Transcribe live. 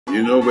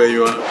You know where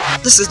you are?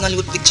 This is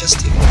Nollywood Pictures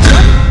TV.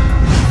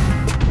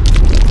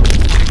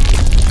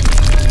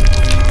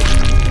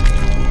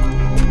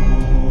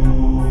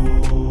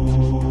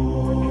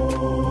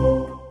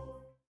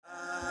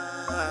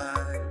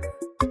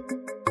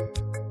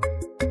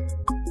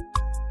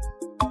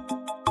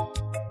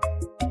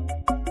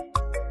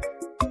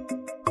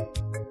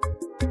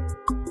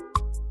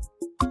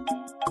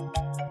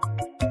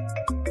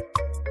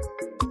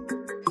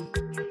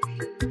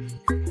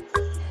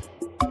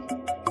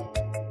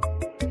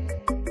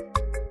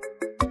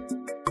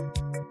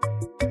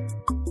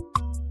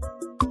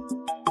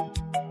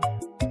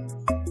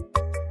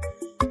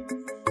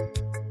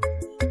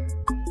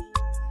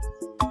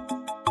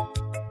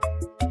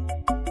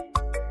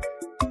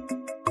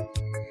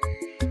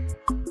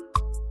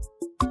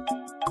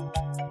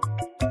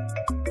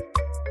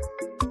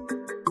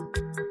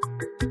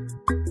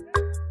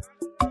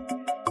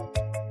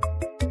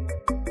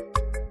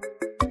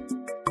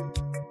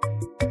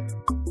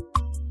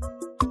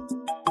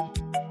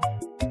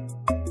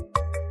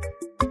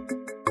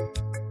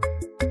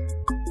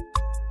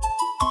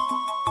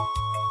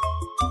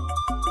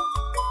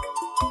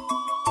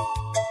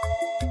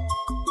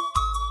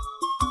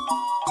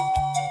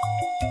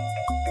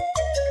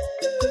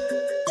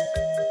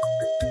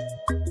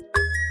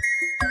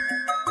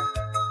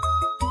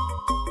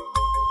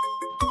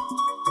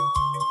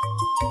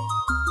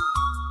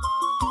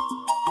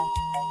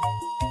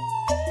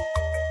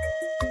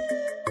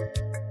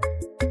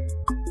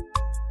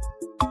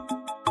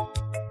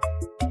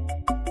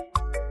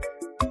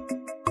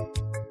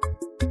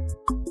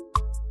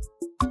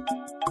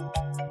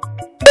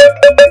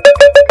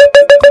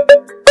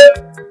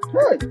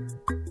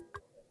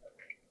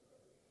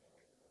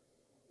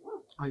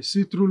 I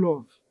see true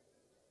love.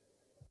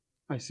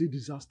 I see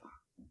disaster.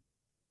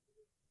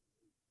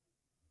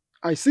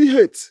 I see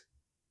hate.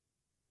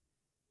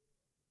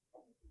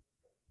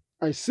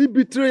 I see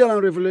betrayal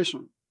and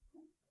revelation.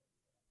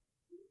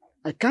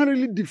 I can't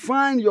really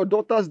define your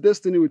daughter's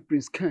destiny with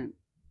Prince Ken.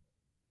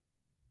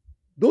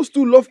 Those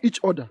two love each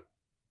other.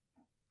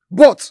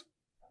 But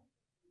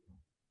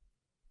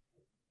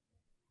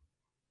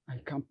I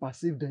can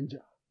perceive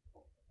danger.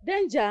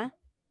 Danger?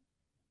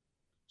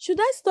 Should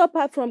I stop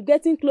her from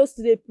getting close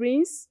to the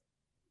prince?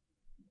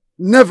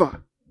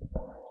 Never.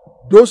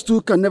 Those two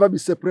can never be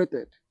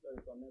separated.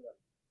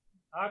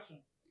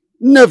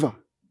 Never.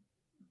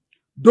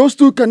 Those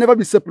two can never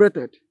be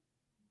separated.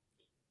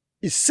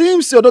 It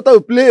seems your daughter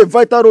will play a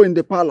vital role in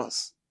the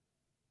palace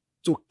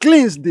to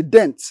cleanse the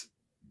dent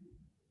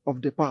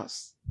of the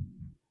past.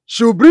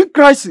 She will bring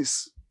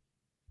crisis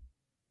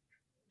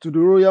to the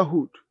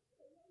royalhood,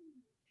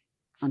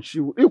 and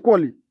she will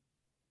equally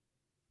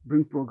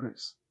bring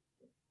progress.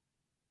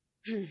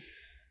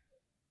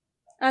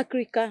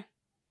 Akrika,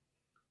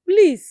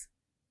 please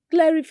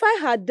clarify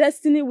her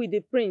destiny with the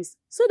prince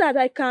so that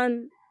I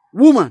can...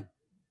 Woman,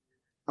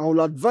 I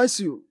will advise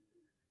you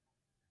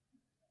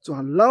to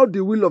allow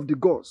the will of the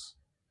gods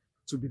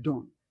to be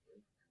done.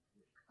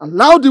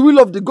 Allow the will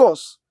of the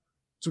gods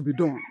to be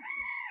done.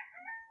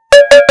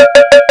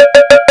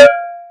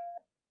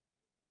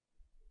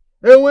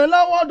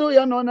 Ewela wado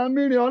ya no na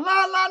miri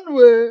olala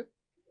nwe.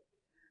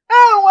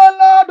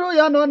 Ewela wado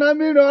ya no na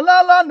miri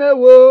olala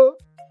newo.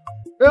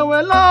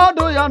 Ewela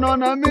wado ya no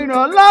na miri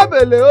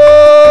olabele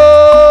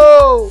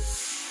o.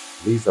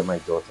 These are my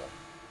daughter.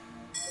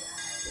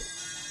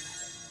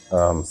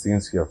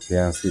 Since your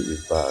fiancé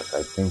is back,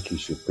 I think you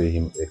should pay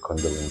him a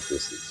condolence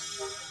visit.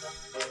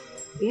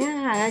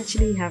 Yeah, I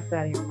actually have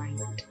that in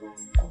mind.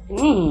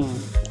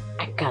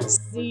 I can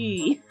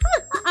see.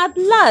 At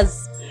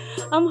last,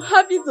 I'm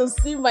happy to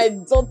see my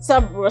daughter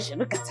brush.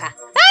 Look at her.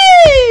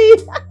 Hey!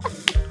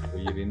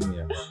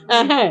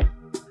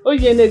 Oh,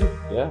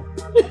 yeah.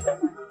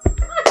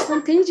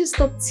 Mom, can you just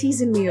stop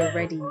teasing me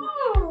already?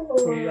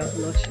 Oh, you are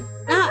blushing.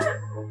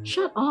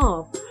 Shut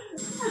up.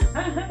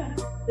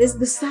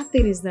 The sad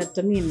thing is that,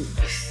 I mean,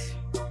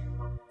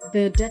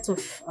 the death of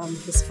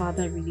his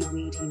father really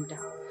weighed him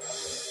down.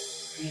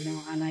 You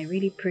know, and I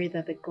really pray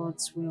that the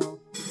gods will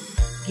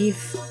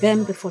give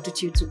them the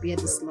fortitude to bear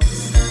this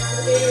loss.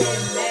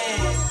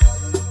 Amen.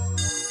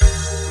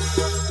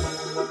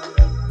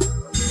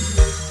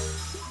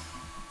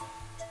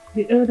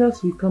 The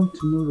elders will come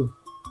tomorrow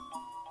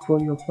for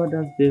your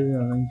father's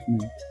burial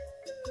arrangement.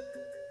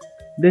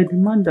 They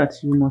demand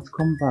that you must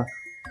come back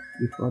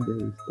before they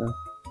restart.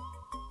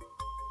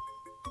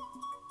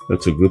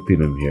 That's a good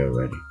thing I'm here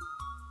already.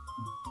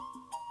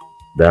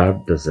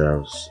 That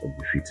deserves a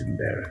befitting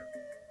burial.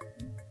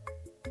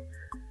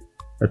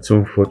 That's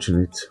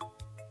unfortunate.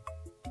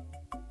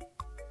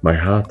 My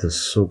heart is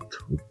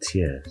soaked with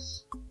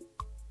tears.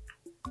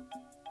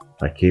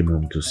 I came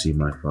home to see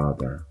my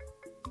father,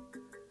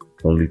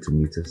 only to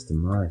meet his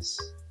demise.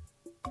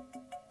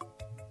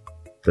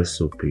 That's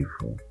so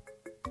painful.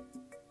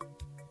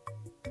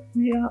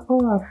 We are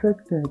all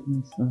affected,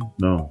 my son.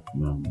 No.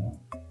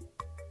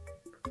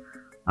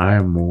 I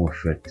am more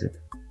affected.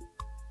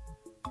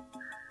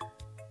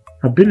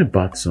 I've been a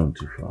bad son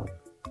to father.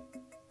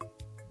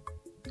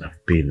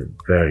 I've been a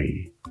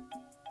very,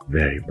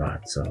 very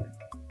bad son.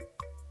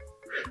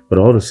 But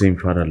all the same,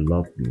 Father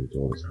loved me with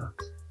all his heart.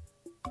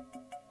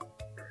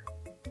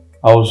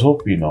 I was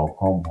hoping I'll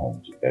come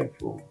home to beg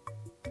for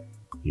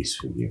his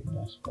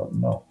forgiveness, but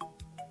no.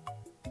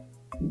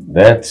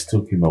 Death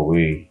took him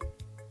away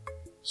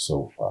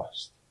so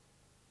fast.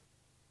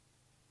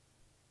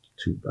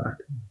 Too bad.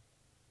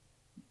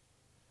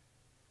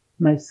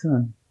 My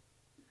son,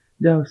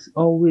 there is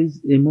always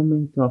a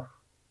moment of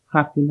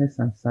happiness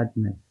and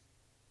sadness.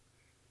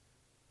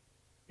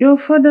 Your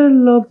father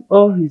loved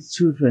all his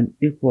children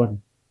equally.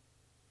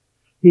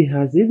 He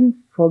has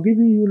even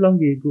forgiven you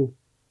long ago.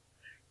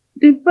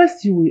 The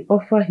best you will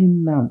offer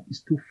him now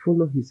is to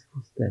follow his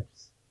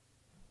footsteps.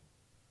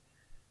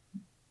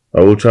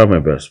 I will try my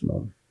best,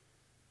 Mom.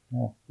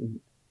 Oh,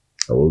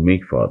 I will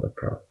make Father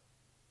proud.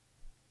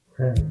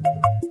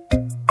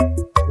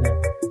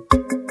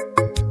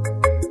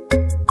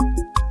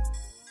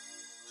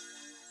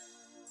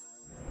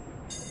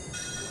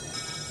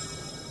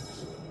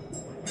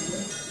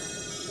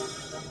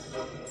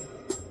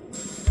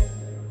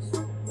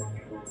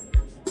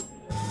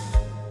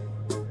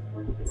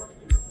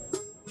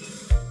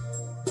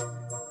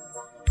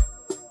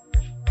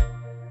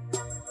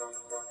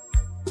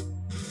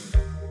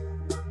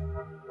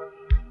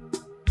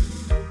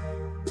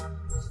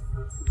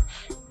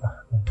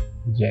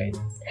 Jane.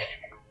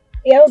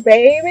 Yo,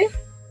 baby.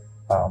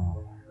 I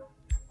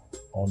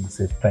want to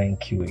say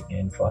thank you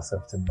again for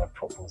accepting my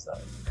proposal.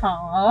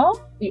 Aww,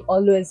 you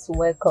always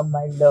welcome,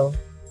 my love.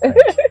 I'm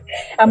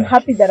Thank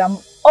happy that I'm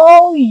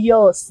all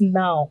yours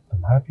now.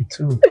 I'm happy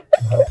too.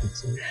 I'm happy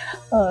too.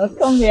 Oh,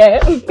 come here.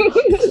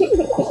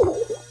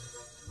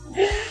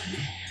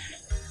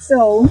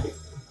 So,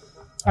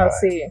 I'll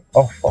see you.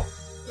 Oh,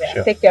 Yeah,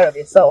 sure. take care of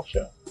yourself.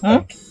 Sure. Hmm?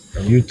 Thank you.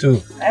 And you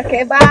too.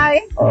 Okay,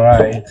 bye. All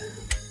right.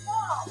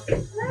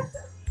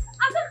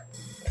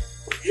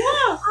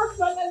 I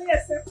finally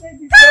accepted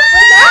this.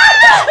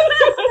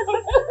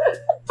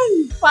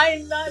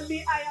 Finally,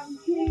 I am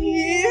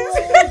pleased.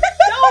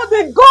 No,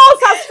 the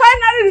ghost has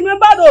finally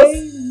remembered us.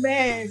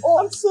 Amen. Oh,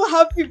 I'm so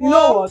happy. You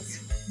know what?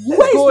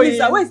 Where is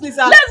Lisa? Where is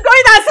Lisa? Let's go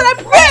in and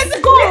celebrate.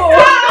 Go.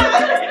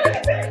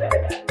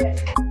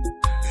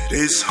 It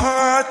is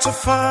hard to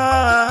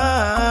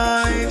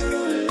find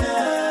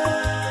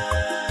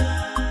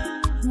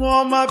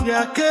Mama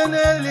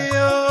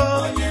Biakenelio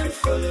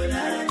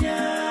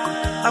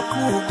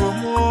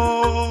Akugomo.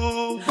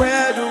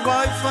 Where do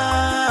I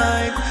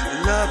find the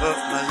love of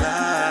my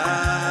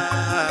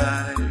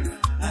life?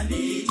 I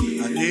need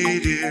you. I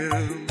need you.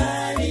 I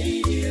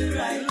need you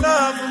right now.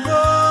 Love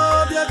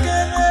Mama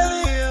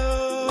Biakenelio.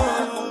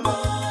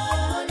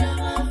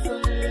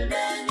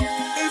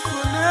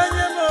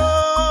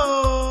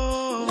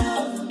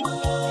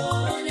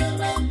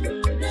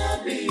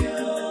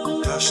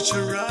 Touched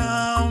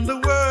around the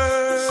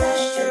world,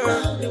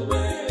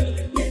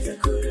 yet I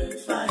couldn't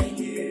find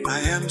you. I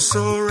am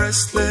so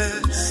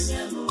restless.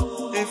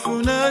 If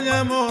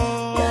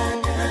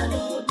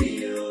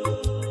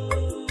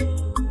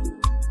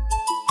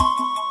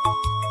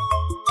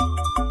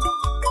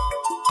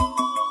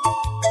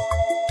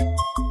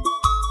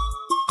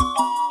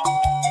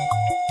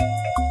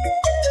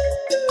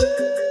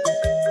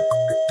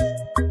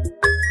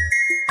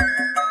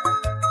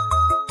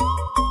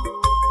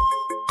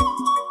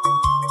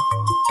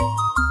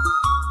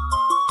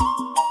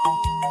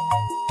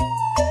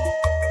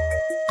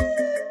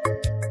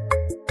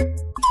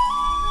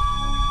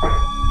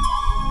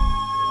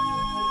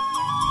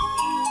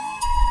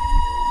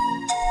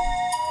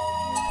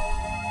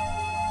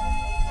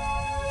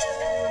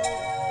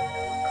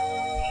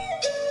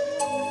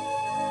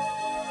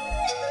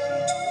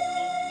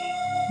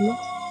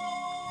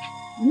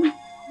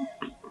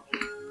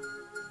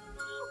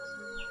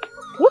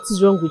What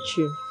is wrong with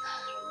you?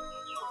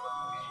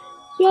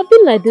 You have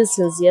been like this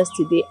since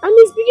yesterday and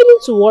it's beginning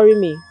to worry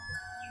me.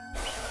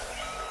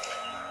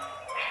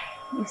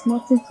 It's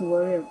nothing to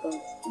worry about.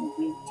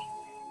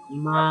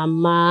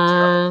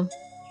 Mama,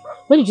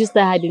 when did you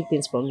start hiding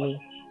things from me?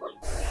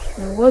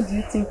 And what do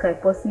you think I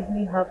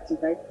possibly have to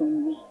hide from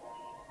you?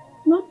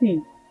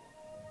 Nothing.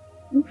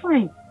 I'm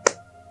fine.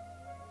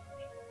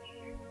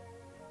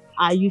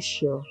 Are you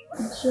sure?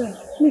 I'm sure.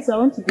 Please, I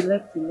want to be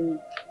left alone.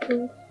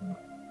 Okay.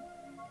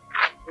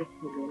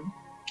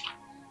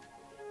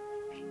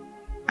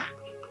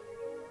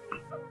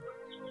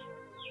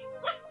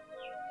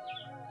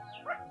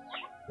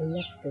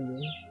 Left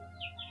alone.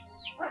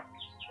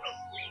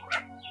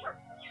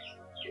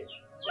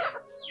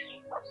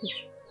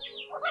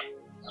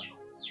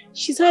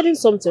 She's hiding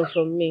something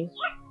from me.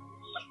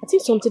 I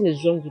think something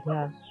is wrong with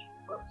her.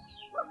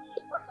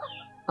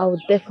 I will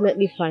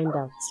definitely find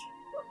out.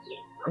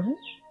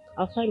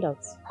 I'll find out.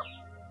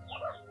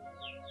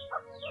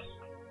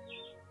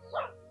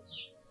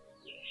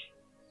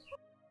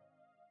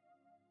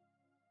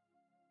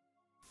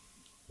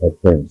 My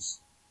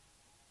friends,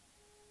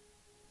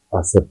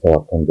 accept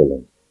our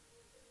condolence.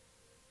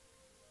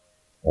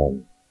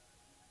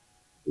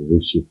 We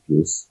wish you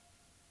peace,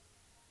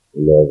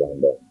 love,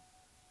 and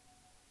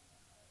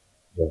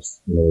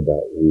just know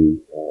that we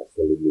are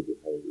solidly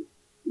behind you.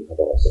 We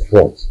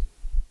effort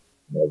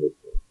in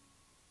everything,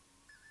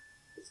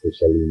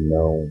 especially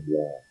now we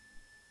are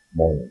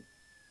mourning.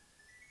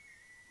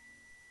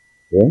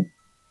 Yeah?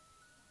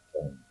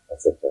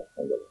 Accept that.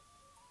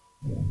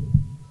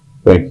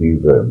 Thank you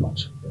very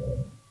much.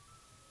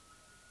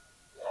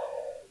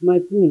 My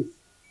prince,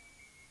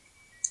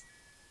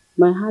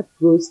 my heart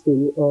goes to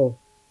you all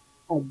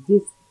at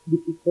this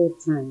difficult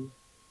time.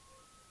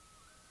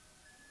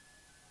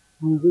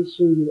 I'm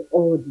wishing you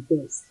all the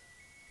best.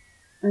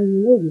 And you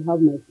know you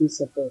have my full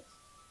support.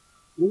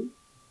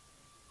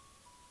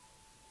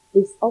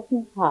 It's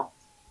often hard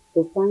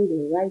to find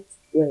the right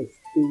words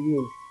to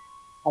use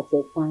at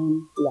a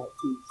time like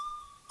this.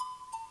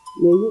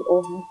 May you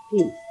all have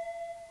peace,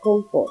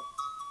 comfort,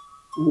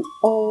 and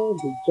all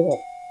the joy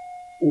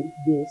in the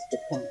days to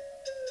come.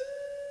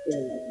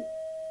 Amen.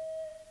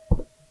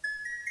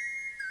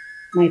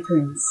 My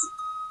prince,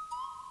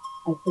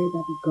 I pray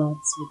that the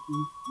gods will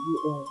give you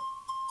all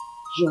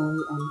joy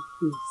and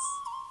peace.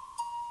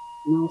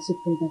 And I also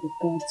pray that the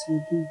gods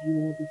will give you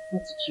all the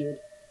fortitude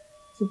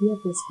to bear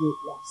this great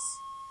loss.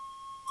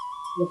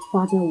 Your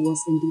father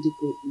was indeed a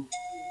great man,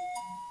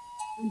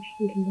 and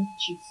he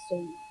loved you so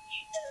much.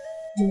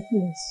 My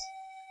prince,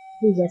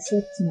 please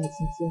accept my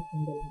sincere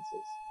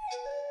condolences.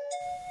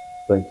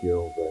 Thank you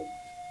all very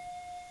much.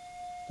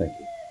 Thank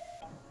you.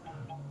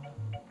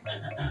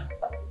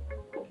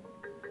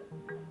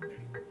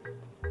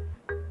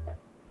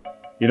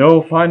 You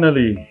know,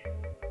 finally,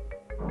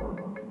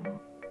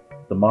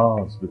 the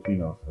miles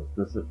between us has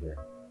disappeared.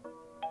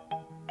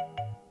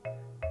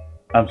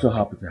 I'm so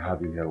happy to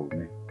have you here with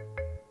me.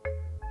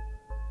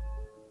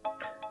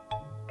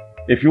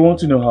 If you want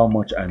to know how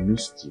much I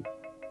missed you,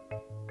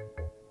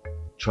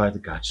 try to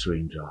catch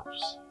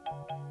raindrops.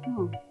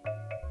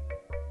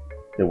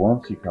 The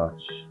ones you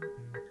catch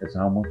is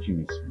how much you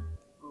miss me.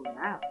 Oh,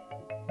 wow.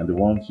 And the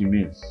ones you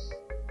miss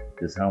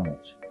is how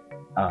much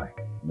I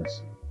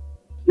miss you.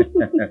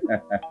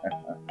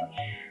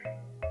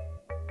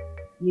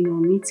 You know,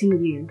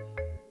 meeting you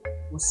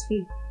was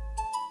fate.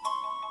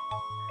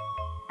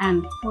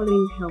 And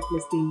falling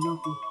helplessly in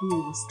love with you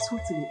was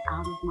totally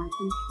out of my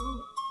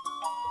control.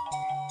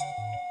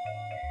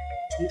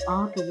 You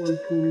are the one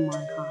whom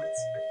my heart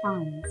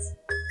finds.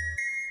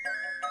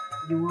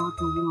 You are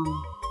the one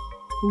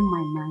whom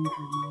my mind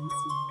reminds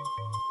me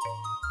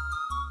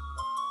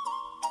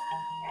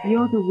of.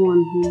 You're the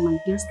one whom my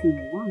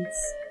destiny wants.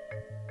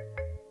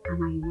 And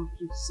I love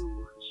you so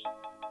much.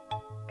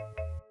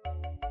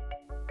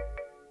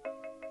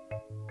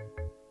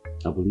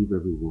 I believe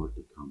every word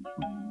that comes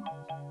from your mouth.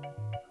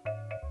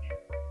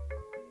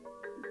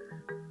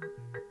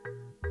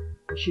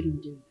 You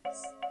shouldn't do this.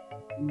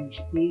 And you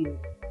should pay your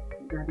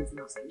daddy's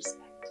lost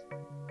respect.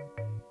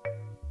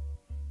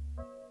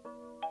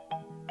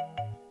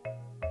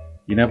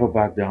 You never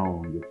back down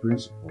on your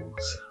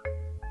principles.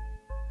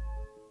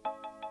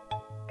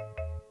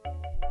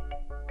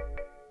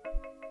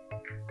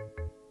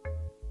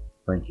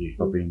 Thank you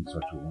for being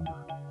such a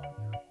wonderful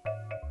father.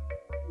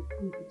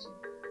 Thank you, too.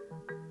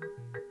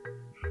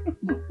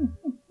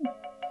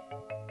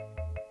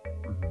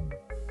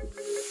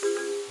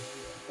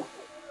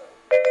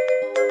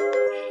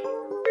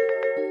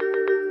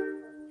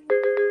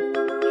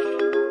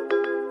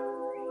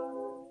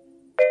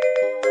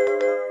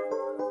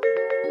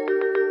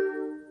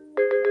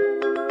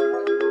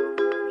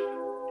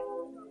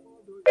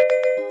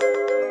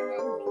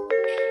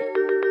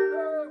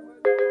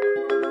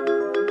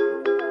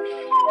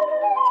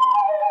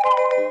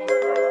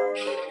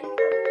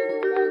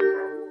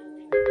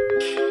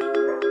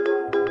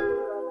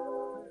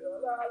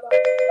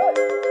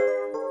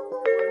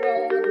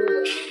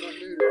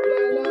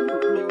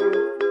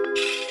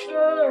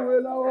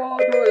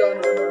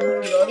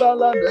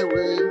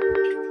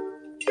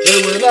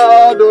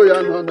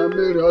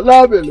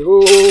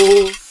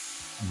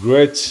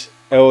 Great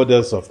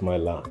elders of my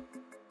land,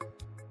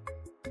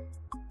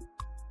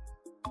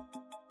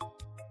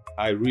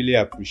 I really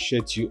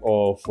appreciate you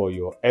all for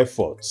your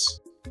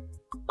efforts,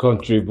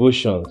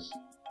 contributions,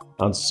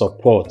 and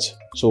support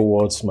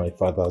towards my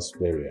father's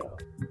burial.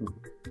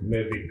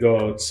 May the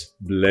gods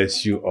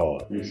bless you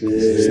all.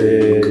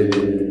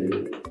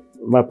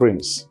 My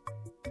prince,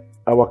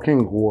 our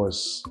king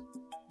was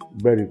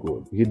very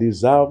good. He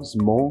deserves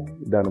more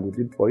than we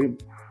did for him.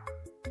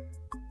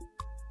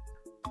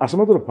 As a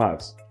matter of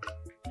fact,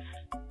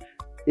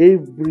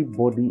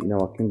 everybody in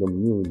our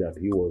kingdom knew that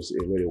he was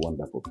a very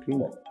wonderful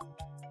king.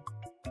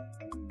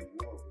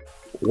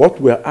 What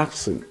we are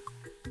asking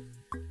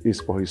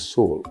is for his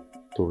soul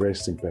to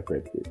rest in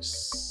perfect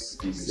peace.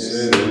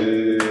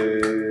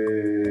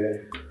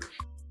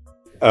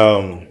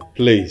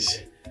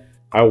 Please,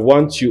 I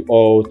want you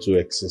all to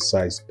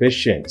exercise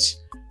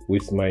patience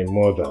with my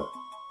mother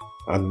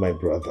and my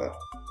brother.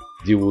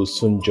 They will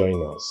soon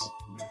join us.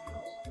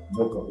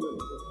 No problem.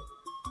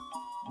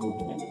 No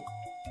problem.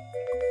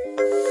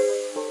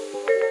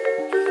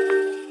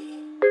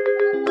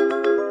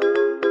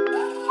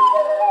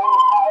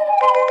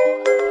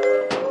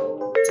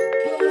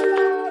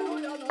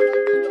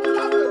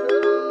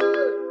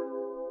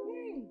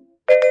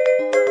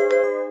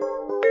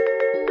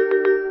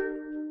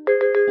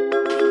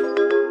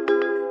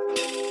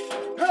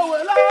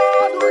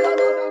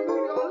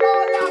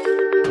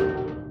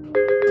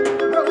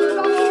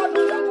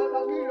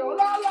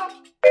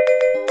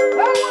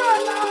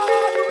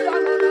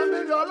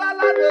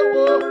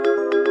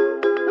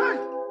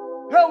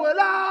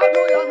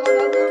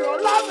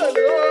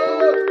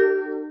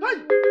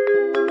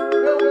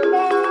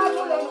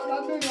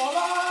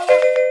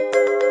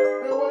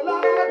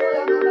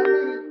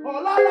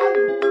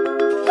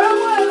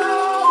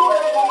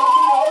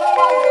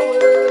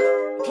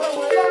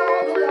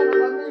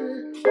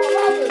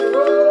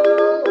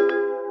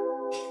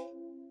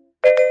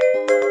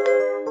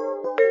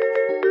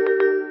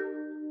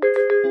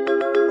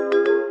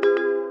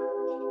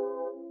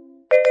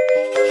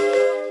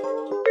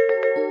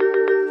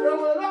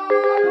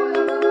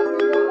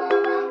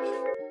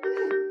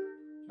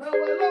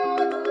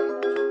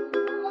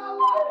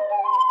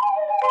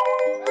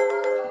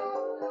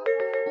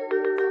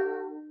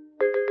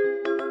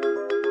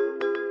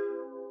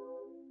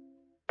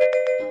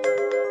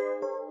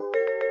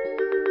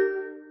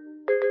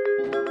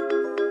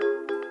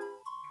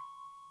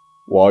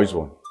 Wise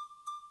one.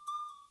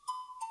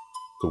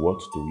 To what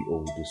do we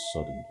owe this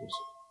sudden visit?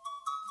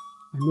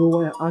 I know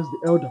why I asked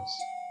the elders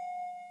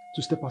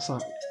to step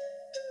aside.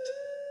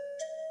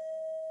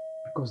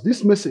 Because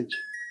this message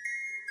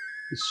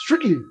is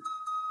strictly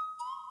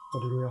for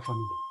the royal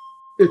family.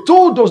 A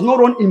toad does not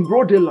run in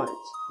broad daylight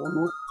for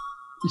no.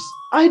 It's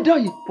either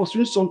he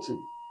pursuing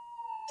something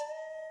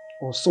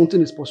or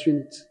something is pursuing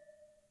it.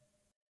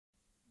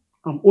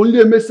 I'm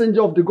only a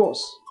messenger of the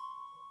gods.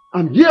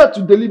 I'm here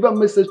to deliver a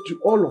message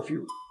to all of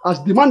you as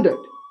demanded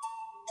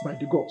by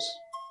the gods.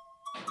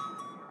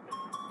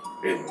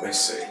 A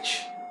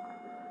message?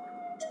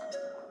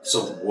 So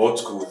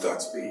what could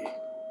that be?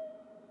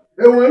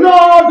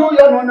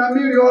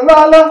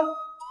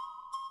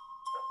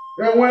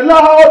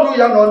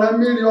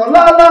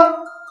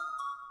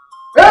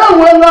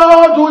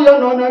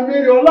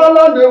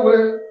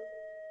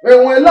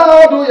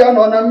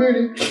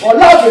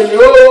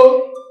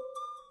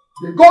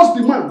 The gods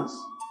demands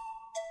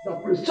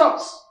that Prince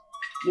Charles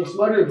must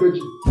marry a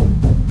virgin,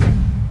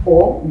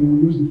 or he will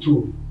lose the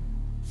throne.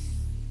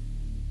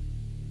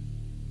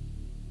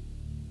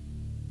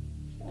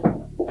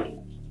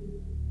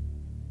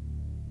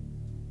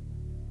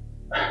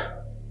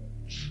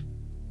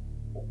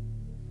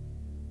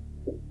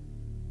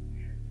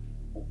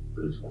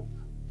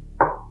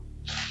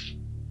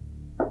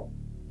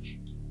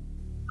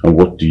 And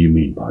what do you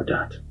mean by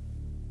that?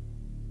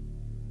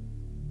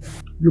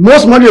 You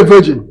must marry a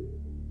virgin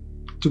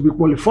to be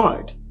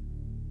qualified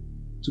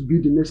to be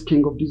the next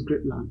king of this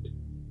great land.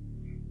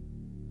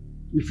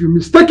 If you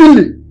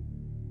mistakenly,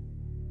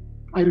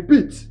 I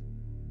repeat,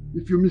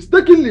 if you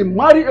mistakenly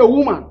marry a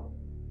woman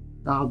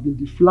that has been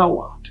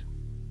deflowered,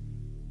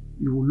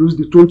 you will lose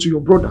the throne to your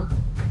brother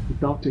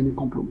without any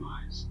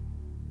compromise.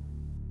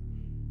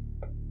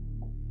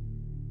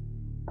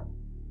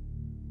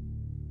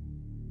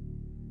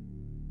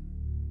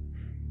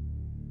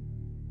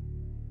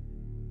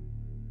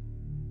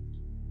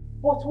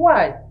 But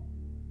why?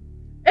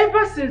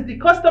 Ever since the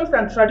customs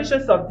and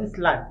traditions of this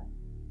land,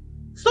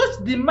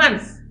 such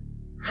demands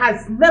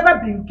has never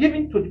been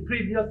given to the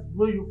previous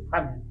royal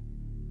family.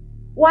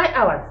 Why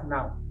ours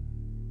now?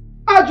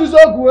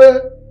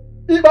 Ajuzogwe,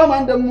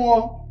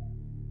 Ibamandemo.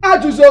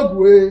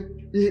 Ajuzogwe,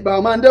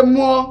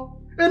 Ibamandemo.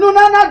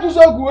 Inunana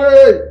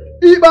Ajuzogwe,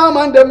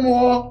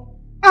 Ibamandemo.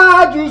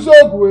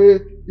 Ajuzogwe,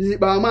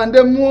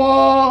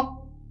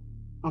 Ibamandemo.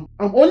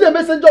 I'm only a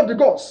messenger of the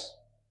gods,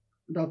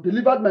 and I've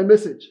delivered my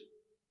message.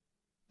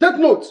 Take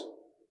note.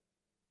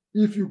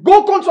 If you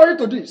go contrary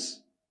to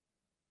this,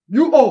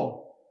 you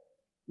all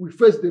will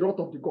face the wrath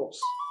of the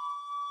gods.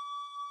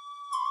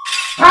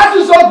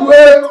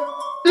 Ajuzogwe,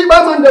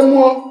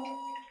 Ibamandemo.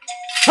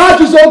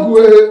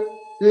 Ajuzogwe,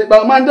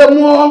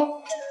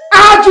 Ibamandemo.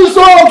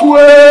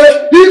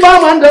 Ajuzogwe,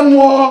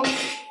 Ibamandemo.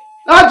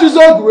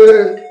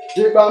 Ajuzogwe,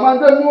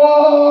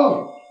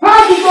 Ibamandemo.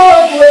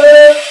 Ajuzogwe,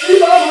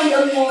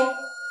 Ibamandemo.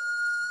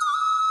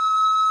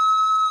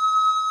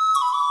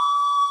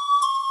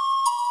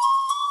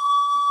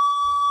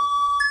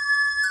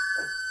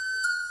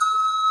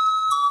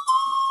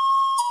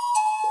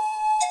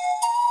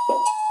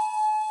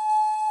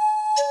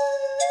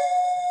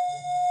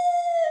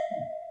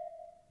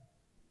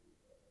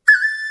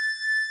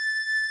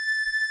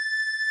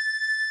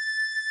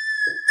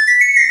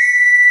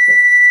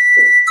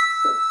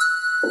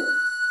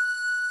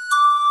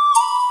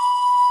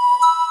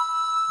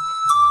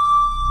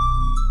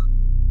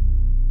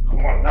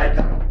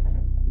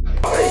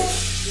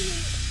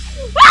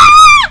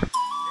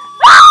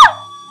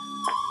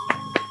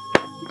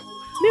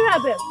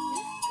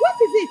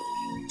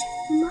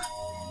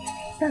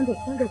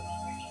 Stand up.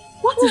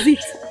 What is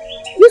it?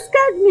 You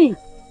scared me.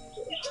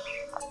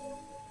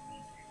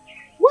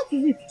 What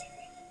is it?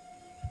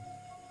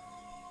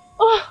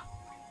 Oh,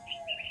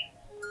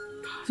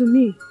 to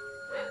me,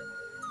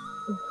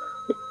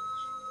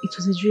 it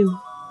was a dream.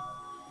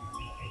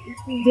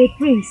 The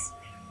prince.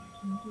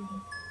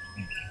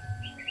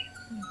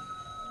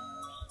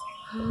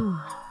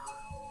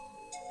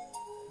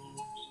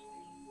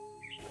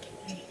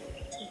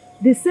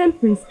 The same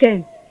Prince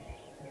Ken.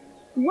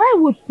 Why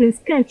would Prince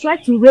Ken try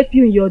to rape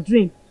you in your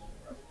dream?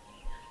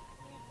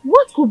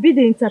 What could be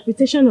the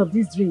interpretation of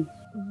this dream?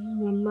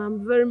 Mama,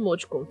 I'm very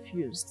much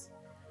confused.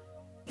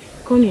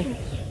 Come here.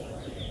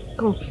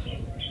 Come.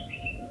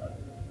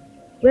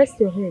 Rest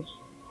your head.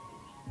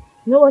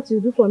 You know what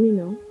you do for me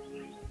now?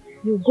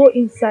 You go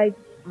inside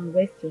and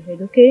rest your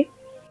head, okay?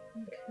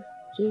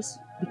 Just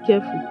be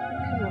careful.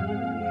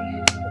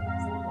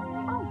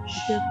 Be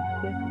careful.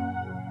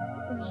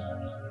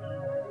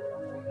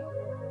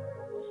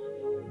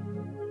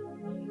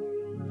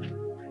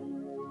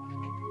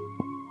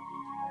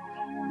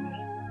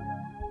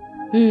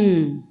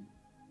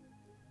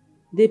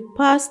 The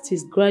past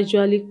is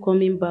gradually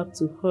coming back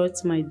to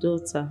hurt my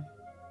daughter.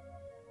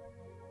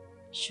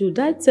 Should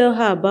I tell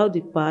her about the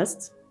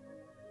past?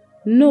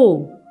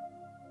 No.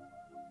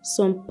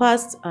 Some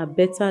pasts are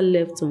better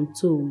left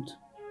untold.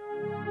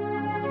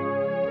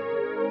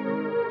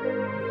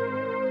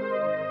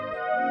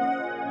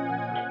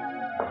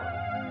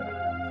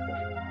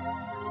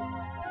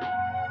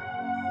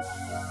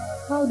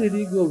 How did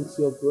he go with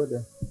your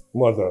brother?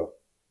 Mother,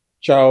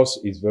 Charles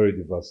is very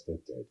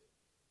devastated.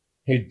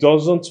 He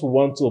doesn't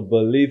want to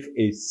believe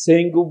a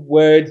single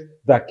word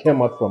that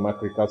came out from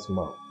Akrika's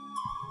mouth.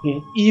 He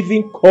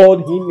even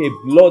called him a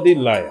bloody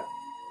liar.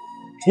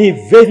 He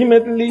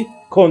vehemently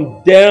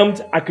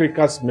condemned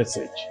Akrika's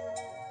message.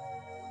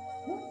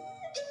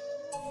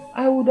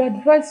 I would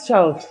advise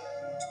Charles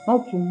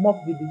not to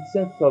mock the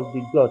decisions of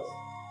the gods.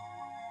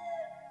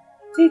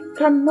 He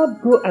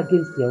cannot go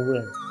against their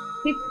will.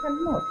 He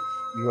cannot.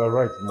 You are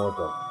right,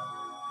 Mother.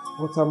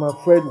 But I'm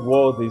afraid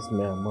what this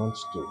may amount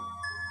to.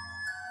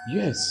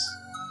 Yes,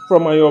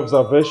 from my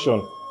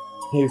observation,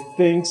 he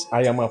thinks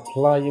I am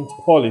applying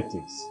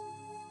politics.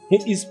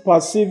 He is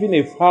perceiving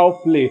a foul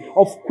play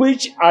of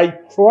which I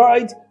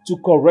tried to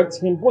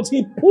correct him, but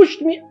he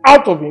pushed me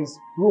out of his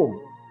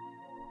room.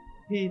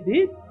 He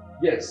did?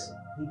 Yes,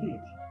 he did.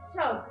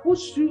 Charles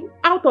pushed you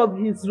out of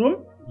his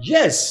room?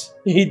 Yes,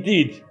 he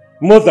did.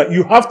 Mother,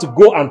 you have to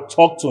go and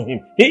talk to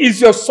him. He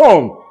is your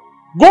son.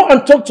 Go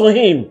and talk to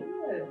him.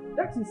 Yes,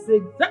 that is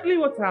exactly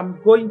what I'm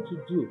going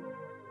to do.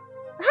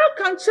 How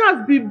can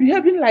Charles be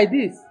behaving like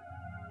this?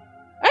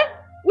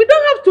 We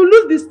don't have to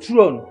lose this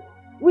throne.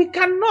 We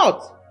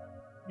cannot.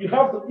 You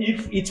have to,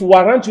 if it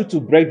warrants you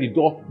to break the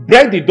door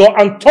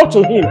and talk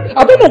to him.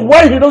 I don't know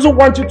why he doesn't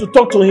want you to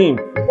talk to him.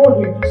 Or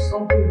he do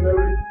something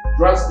very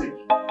drastic.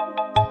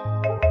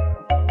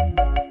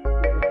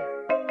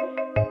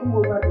 Come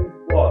over this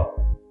wall.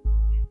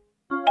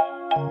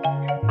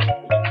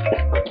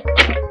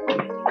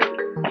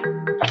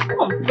 Come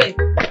on, play.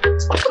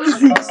 What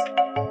is it?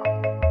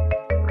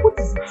 What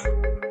is it?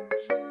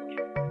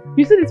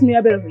 You see this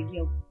Mirabelle of a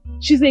girl?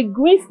 She's a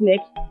green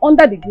snake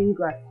under the green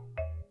grass.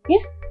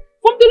 Yeah?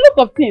 From the look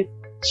of things,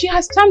 she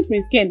has charmed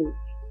Prince Kenny.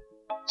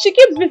 She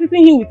keeps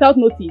visiting him without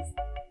notice.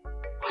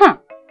 Huh?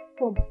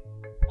 Come.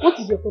 What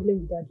is your problem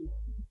with Daddy?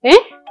 Eh?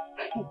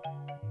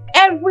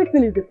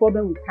 Everything is the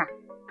problem with her.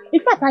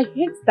 In fact, I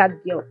hate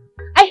that girl.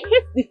 I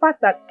hate the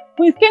fact that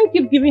Prince Ken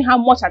keeps giving her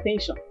much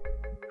attention.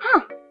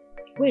 Huh?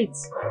 Wait,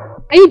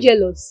 are you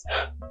jealous?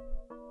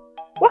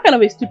 What kind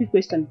of a stupid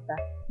question is that?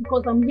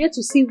 Because I'm here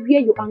to see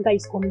where your anger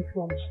is coming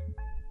from.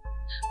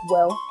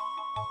 Well,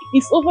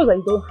 it's obvious that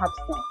you don't have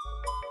sense.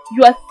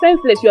 You are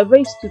senseless, you are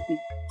very stupid.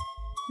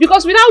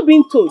 Because without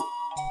being told,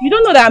 you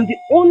don't know that I'm the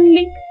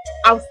only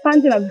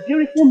outstanding and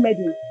beautiful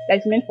maiden that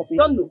is meant for me.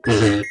 Don't know.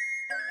 Keep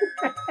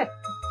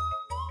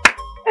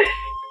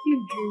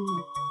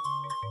dreaming.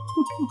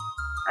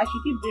 I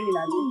should keep dreaming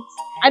at least.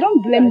 I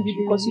don't blame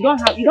you because you don't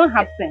have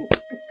sense.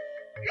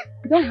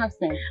 You don't have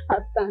sense.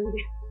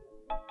 Outstanding.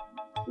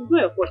 It's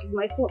not your fault, it's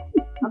my fault.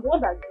 I'm the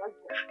one that dragged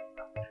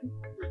you.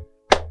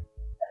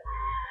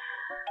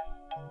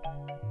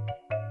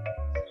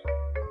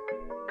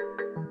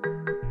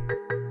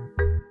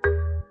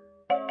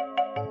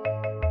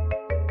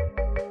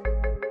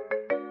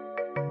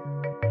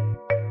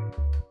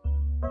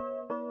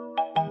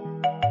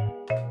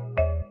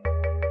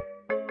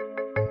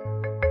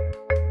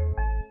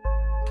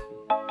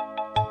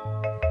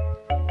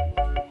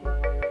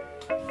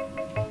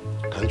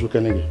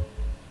 Udokanma,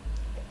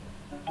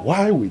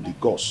 why will the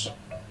gods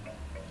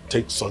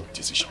take such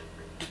decision?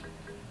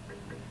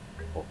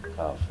 Oh,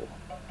 careful.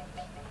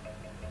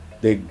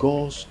 The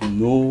gods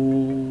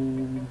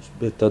knows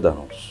better than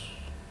us.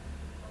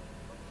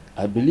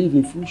 I believe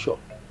in future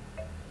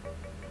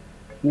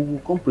we will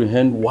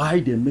comprehend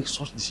why they make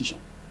such decision.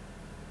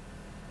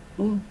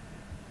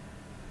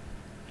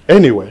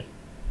 Anyway,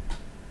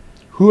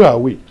 who are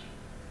we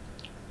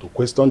to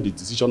question the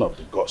decision of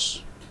the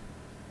gods?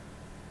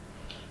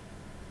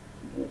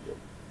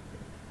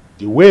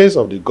 The ways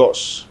of the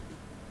gods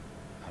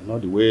are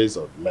not the ways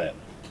of men.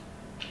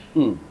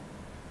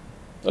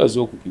 That's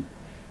okay.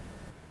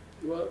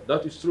 Well,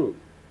 that is true.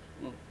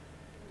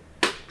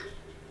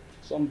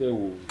 Someday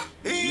we'll...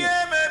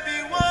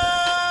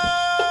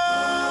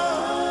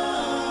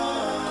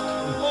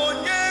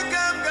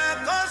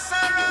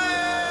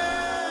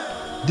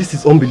 This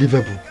is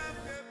unbelievable.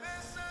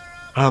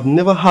 I have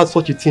never heard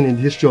such a thing in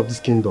the history of this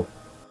kingdom.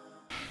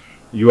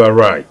 You are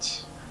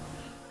right.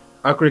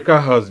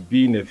 Akrika has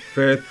been a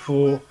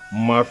faithful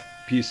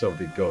mouthpiece of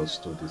the gods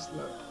to this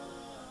land.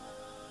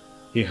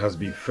 He has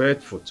been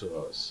faithful to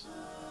us.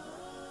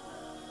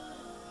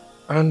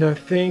 And I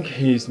think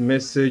his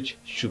message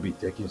should be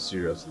taken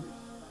seriously.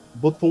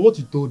 But from what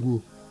you told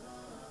me,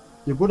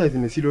 your brother is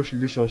in a serious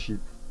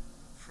relationship.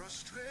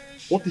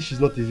 What if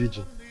she's not a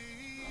virgin?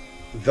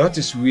 That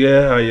is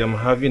where I am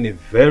having a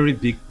very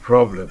big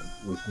problem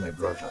with my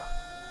brother.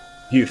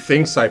 He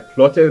thinks I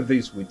plotted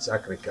this with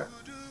Akrika.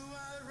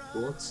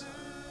 What?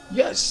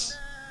 Yes.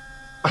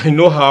 I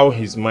know how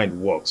his mind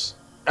works.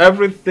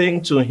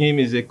 Everything to him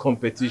is a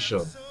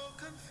competition.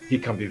 He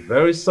can be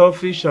very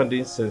selfish and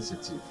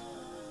insensitive.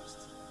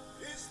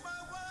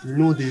 You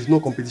know there is no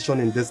competition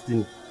in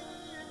destiny.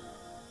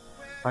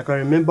 I can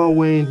remember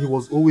when he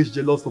was always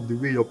jealous of the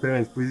way your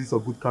parents praise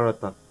your good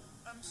character.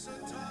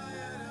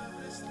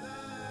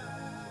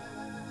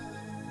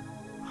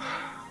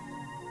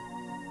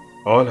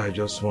 All I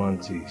just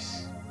want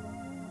is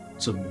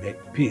to make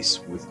peace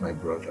with my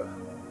brother.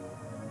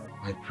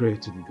 I pray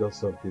to the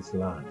gods of this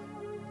land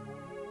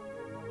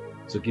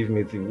to give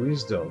me the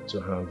wisdom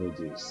to handle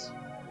this.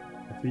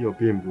 I feel your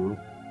pain, bro.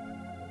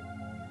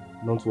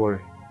 Don't worry.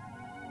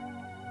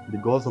 The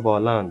gods of our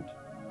land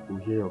will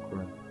hear your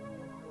cry.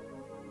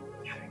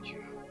 Thank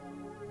you.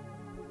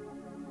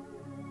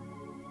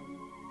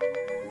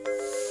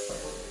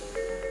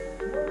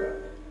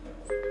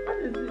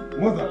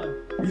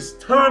 Mother, it's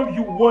time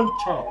you warn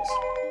Charles.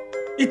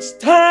 It's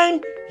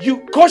time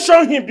you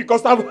caution him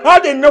because I've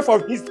had enough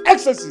of his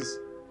excesses.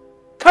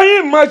 Can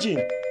you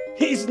imagine?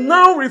 He is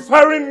now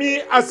referring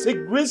me as a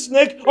green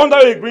snake under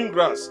a green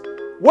grass.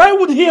 Why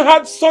would he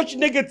have such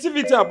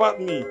negativity about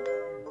me?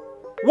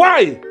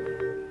 Why?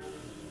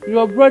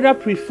 Your brother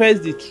prefers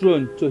the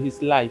throne to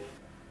his life.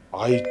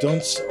 I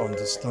don't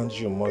understand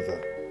you,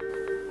 Mother.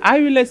 I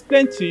will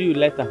explain to you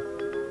later.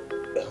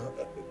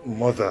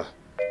 Mother,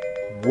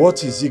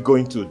 what is he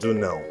going to do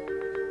now?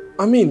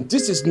 I mean,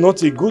 this is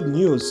not a good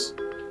news.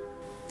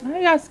 Are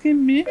you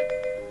asking me?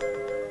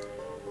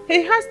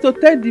 He has to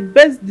take the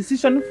best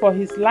decision for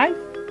his life.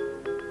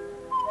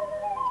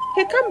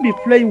 He can't be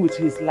playing with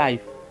his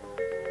life.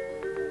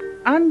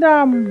 And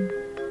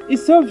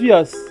it's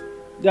obvious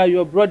that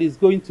your brother is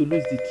going to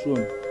lose the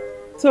throne.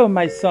 So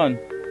my son,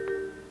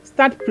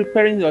 start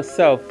preparing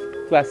yourself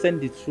to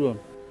ascend the throne.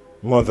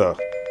 Mother,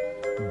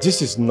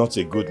 this is not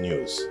a good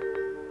news.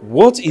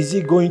 What is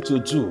he going to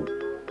do?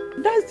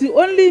 That's the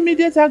only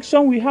immediate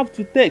action we have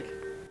to take,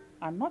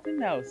 and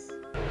nothing else.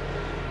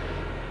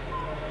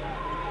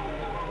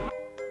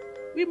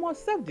 We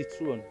must save the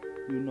throne,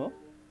 you know.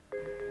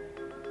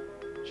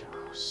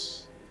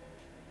 Charles.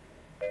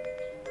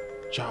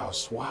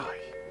 Charles, why?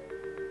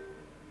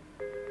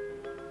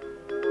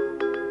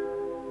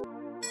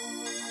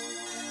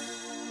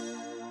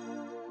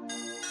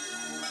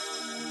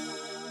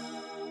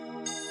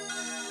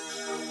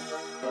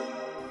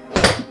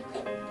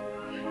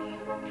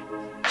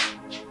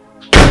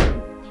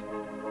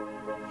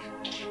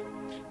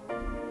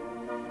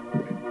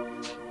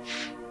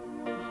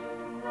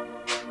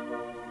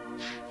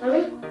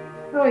 Hello?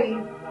 How are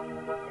you?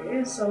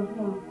 Yes, I'm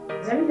home.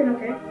 Is everything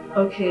okay?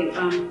 Okay,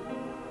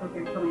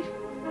 okay, come here.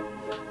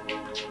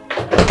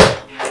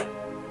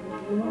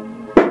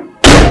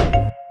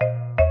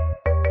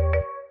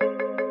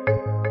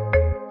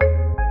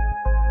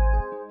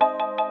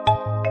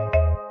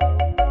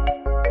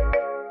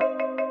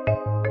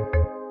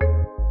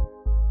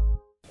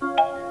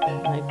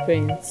 My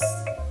friends,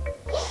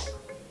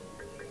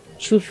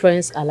 true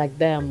friends are like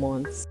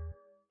diamonds.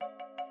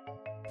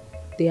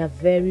 They are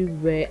very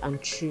rare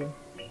and true.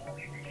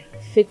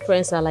 Fake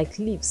friends are like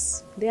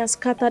leaves. They are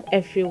scattered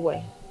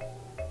everywhere.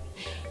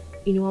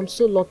 You know, I'm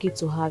so lucky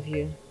to have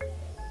you.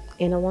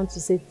 And I want to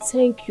say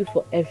thank you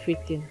for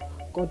everything.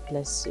 God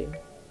bless you.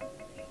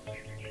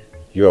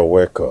 You are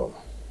welcome.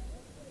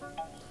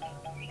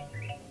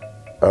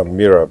 I'm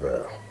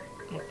Mirabel.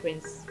 My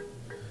prince.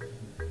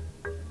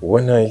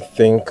 When I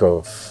think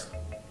of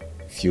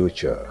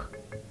future,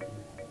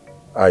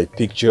 I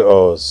picture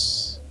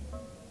us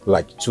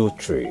like two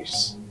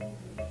trees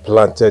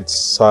planted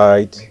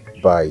side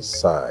by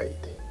side,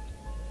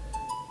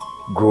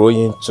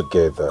 growing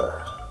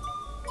together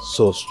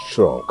so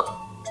strong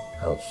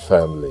and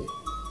firmly,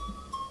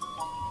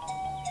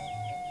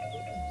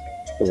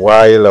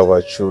 while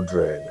our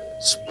children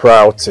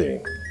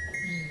sprouting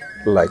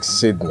like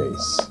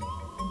seedlings.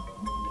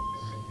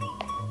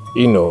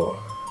 You know,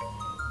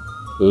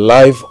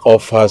 life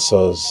offers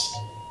us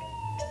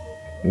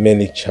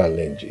many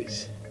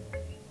challenges,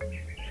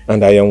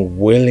 and I am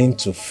willing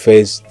to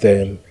face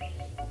them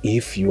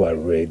if you are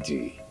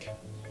ready.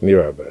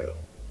 Mirabel,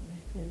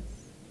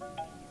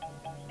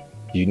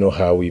 you know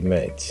how we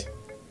met.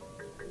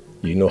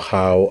 You know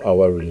how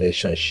our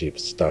relationship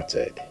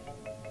started.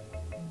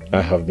 I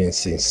have been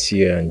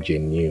sincere and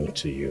genuine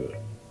to you.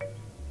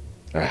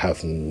 I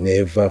have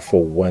never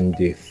for one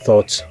day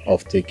thought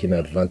of taking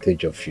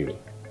advantage of you.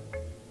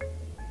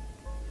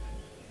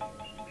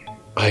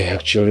 I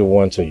actually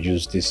want to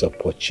use this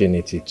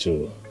opportunity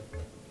to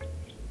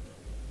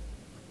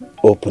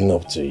open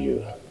up to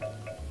you.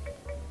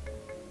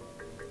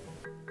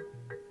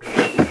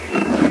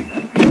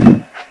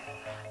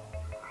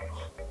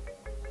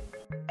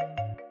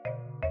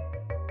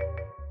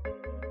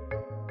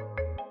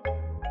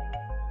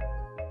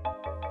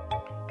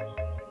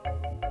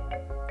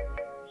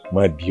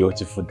 My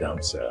beautiful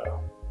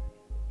damsel,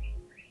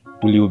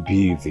 will you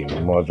be the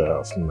mother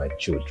of my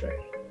children?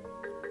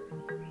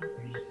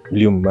 Will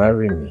you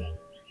marry me?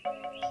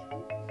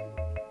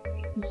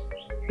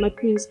 My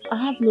prince, I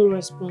have no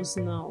response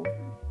now.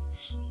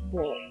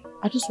 But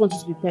I just want you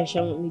to be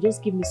patient with me.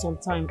 Just give me some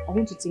time. I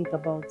want to think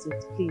about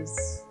it,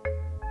 please.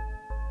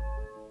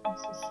 I'm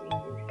so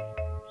sorry.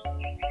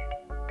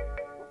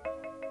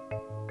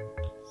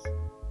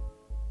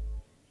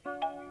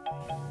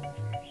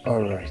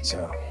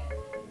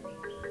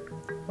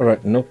 All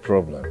right, no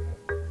problem.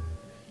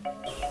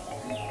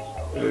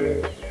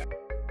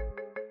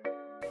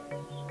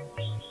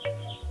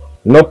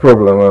 No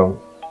problem.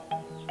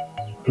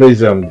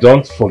 Please,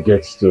 don't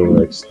forget to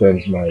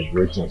extend my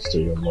greetings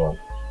to your mom,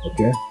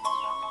 okay?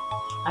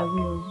 I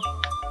will.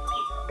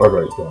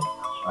 Alright then,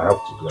 I have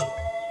to go.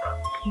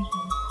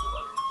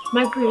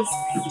 My prince.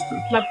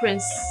 My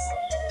prince.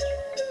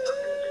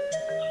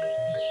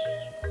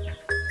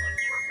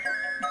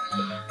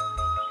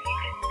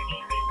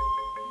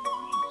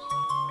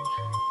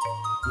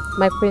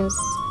 My prince,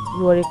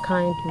 you are a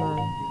kind man.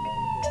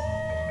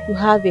 You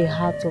have a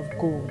heart of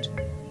gold.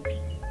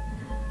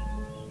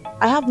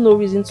 I have no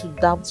reason to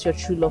doubt your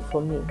true love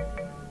for me.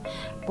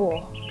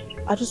 But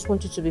I just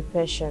want you to be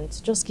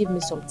patient. Just give me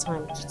some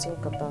time to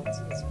think about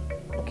it.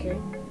 Okay?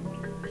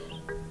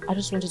 I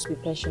just want you to be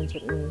patient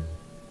with me.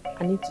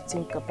 I need to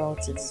think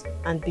about it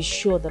and be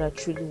sure that I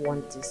truly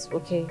want this,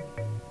 okay?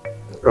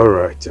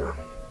 Alright,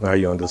 now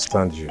you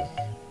understand you.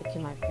 Okay,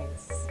 my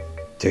prince.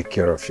 Take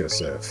care of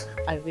yourself.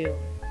 I will.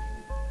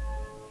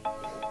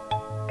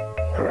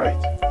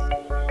 Alright.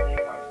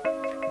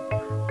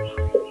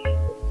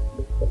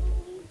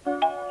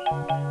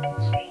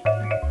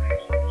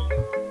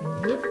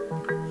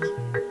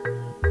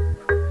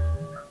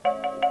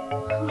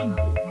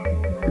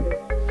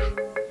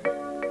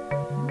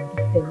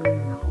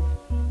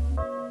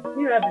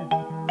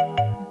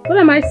 What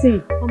am I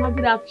saying? Mama,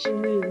 good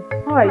afternoon.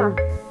 How are you?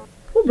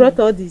 Who brought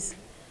all this?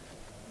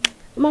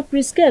 My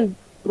Prince Ken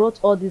brought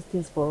all these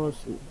things for us.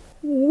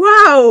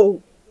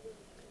 Wow!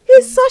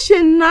 He's such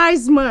a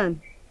nice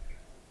man.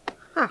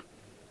 Ha.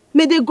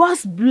 May the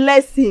gods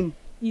bless him.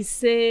 He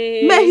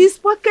say. May his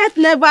pocket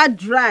never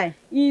dry.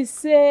 He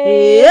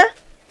say.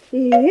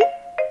 Hey!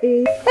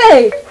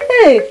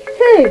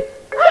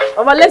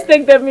 Mama, let's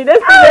take them in.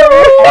 Let's take them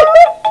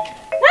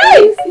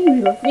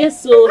in. Hey!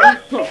 Yes, so.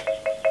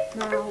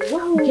 Now,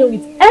 wow. Okay,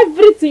 with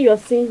everything you're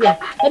saying here,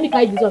 let me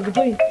carry this one. We're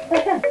going.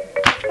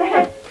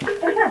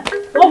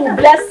 God will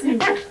bless you.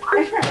 He's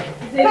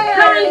a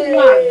kind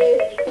man.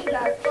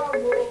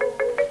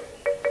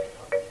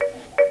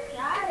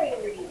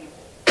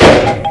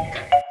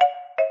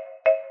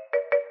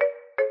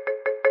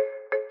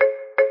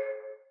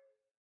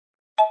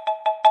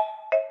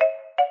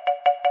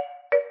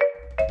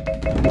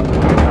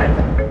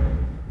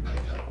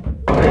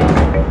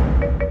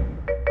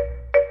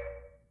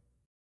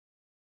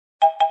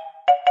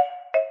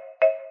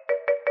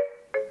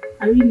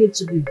 I really need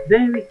to be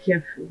very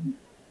careful.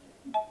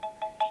 I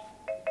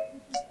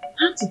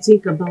have to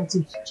think about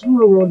it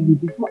thoroughly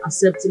before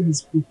accepting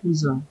his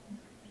proposal.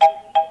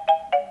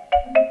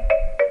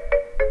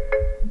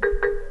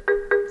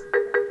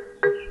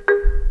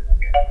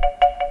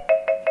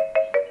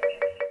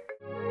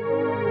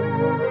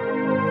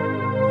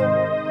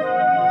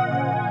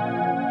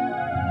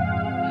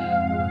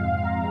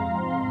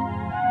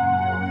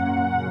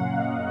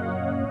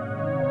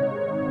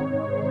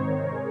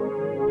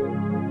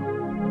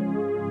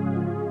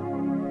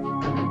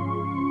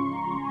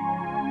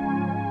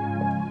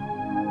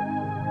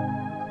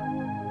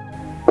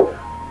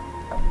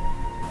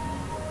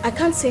 I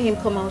can't see him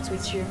come out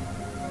with you.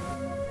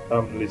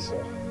 Lisa,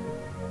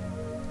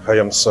 I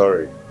am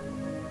sorry.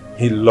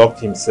 He locked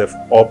himself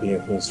up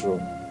in his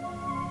room.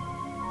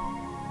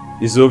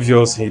 It's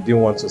obvious he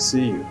didn't want to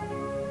see you.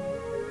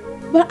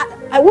 But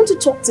I want to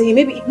talk to him.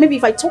 Maybe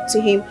if I talk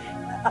to him,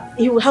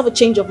 he will have a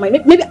change of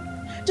mind. Maybe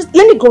just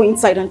let me go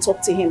inside and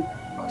talk to him.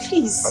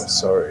 Please. I'm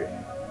sorry.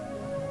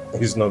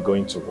 He's not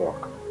going to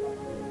work.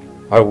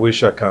 I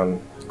wish I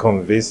can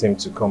convince him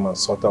to come and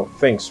sort out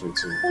things with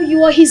you. Oh,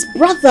 you are his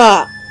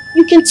brother.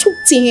 You can talk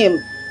to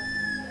him.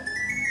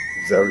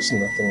 There is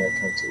nothing I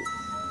can do.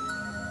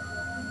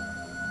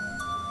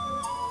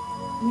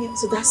 Yeah,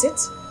 so that's it?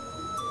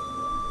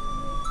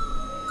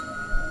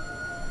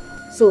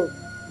 So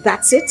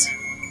that's it?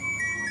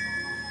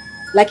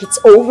 Like it's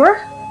over?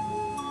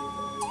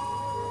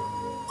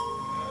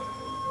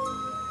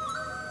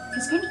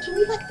 He's going to do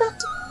me like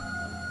that?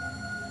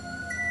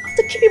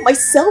 After keeping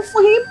myself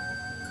for him?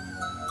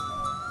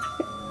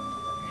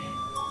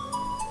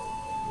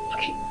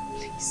 Okay,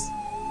 please.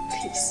 I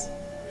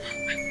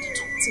need to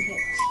talk to him,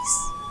 please.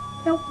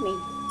 Help me.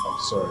 I'm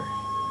sorry.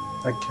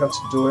 I can't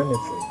do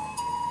anything.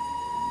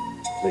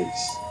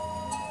 Please.